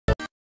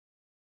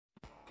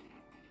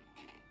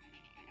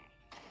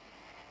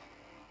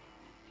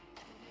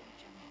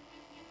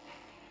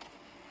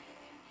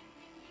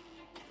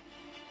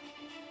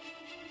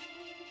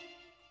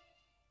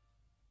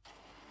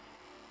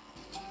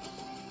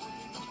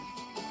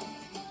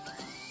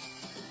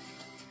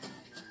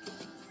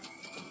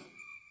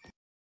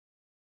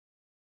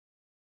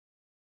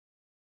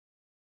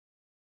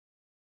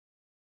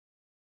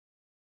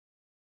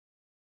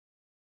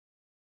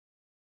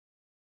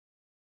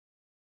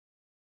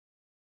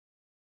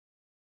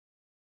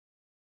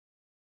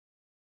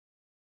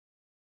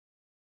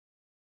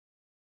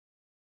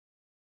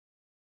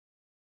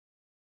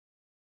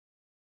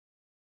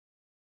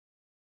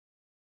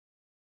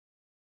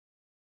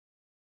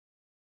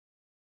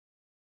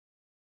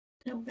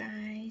Hello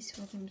guys,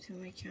 welcome to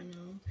my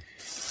channel.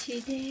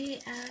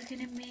 Today I'm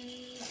gonna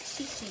make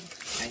sisig.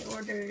 I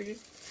ordered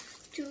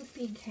 2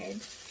 pig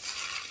head,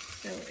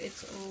 so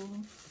it's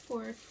all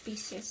 4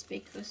 pieces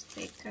because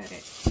they cut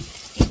it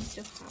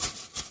into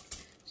half,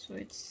 so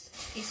it's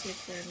easy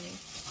for me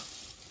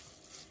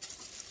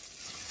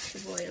to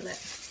boil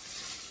it.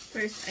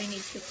 First I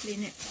need to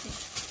clean it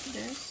like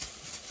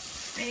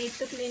this. I need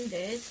to clean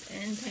this,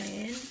 and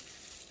then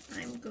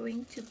I'm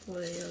going to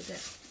boil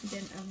that.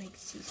 Then I'll make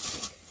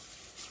sisig.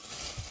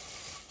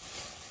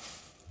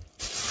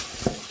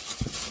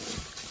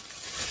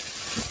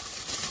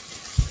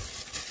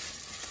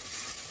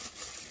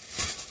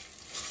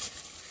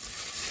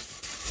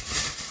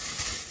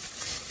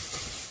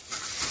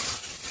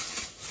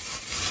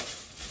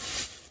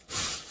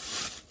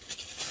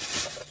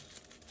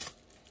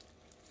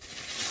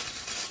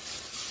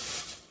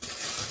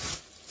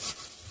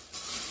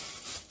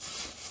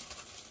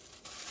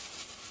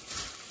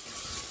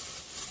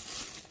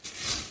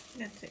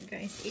 That's it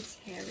guys, it's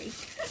hairy.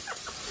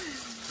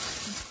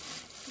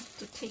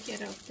 To take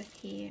it off the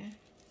hair,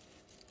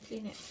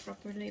 clean it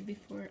properly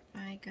before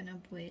I gonna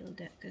boil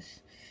that,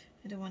 because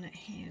I don't want it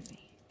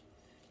hairy.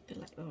 Be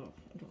like, oh,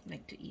 I don't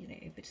like to eat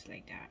it if it's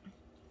like that.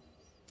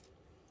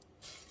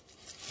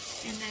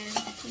 And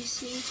then you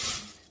see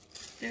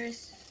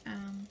there's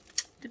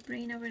the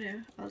brain over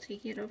there. I'll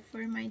take it off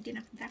for my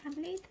dinakdakan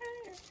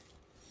later.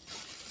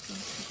 So,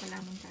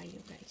 palamon tayo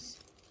guys.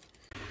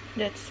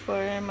 That's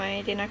for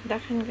my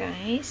dinakdakan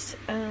guys.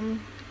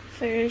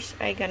 First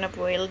I gonna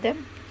boil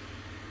them.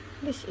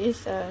 This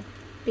is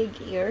pig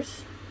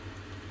ears.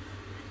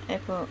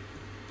 I put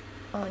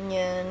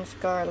onions,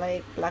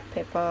 garlic, black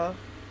pepper,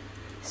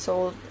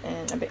 salt,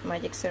 and a bit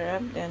magic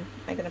syrup. Then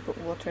I'm gonna put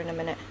water in a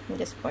minute.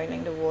 I'm just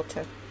boiling the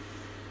water.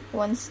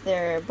 Once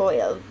they're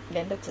boiled,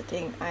 then that's the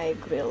thing, I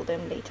grill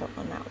them later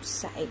on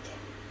outside.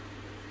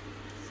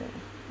 So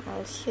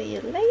I'll show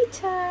you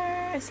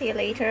later. See you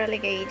later,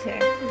 alligator.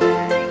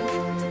 Bye.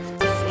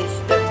 This is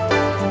the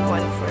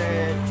one for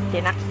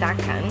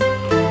dinakdakan.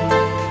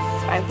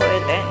 I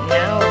boiled it.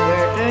 Now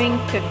we're going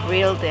to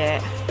grill the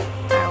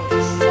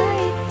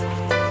outside.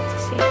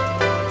 See?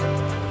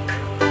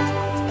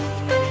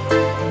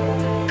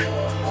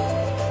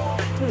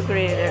 We'll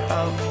grill it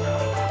out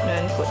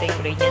and put the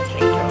ingredients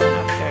later on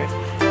after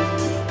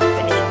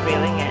finish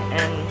grilling it.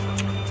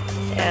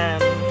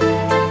 And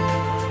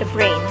the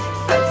brain,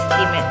 I'll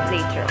steam it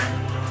later on.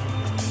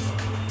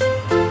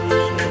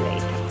 See you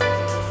later.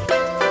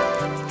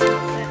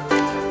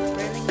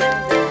 Grilling now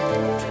the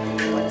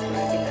one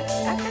for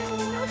dinakdakan.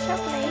 I'll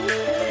shop later.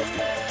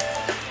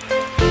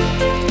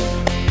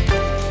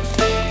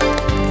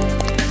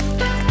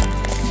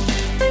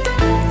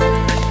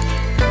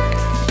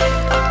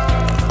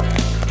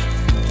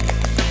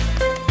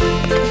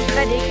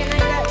 Daddy, can I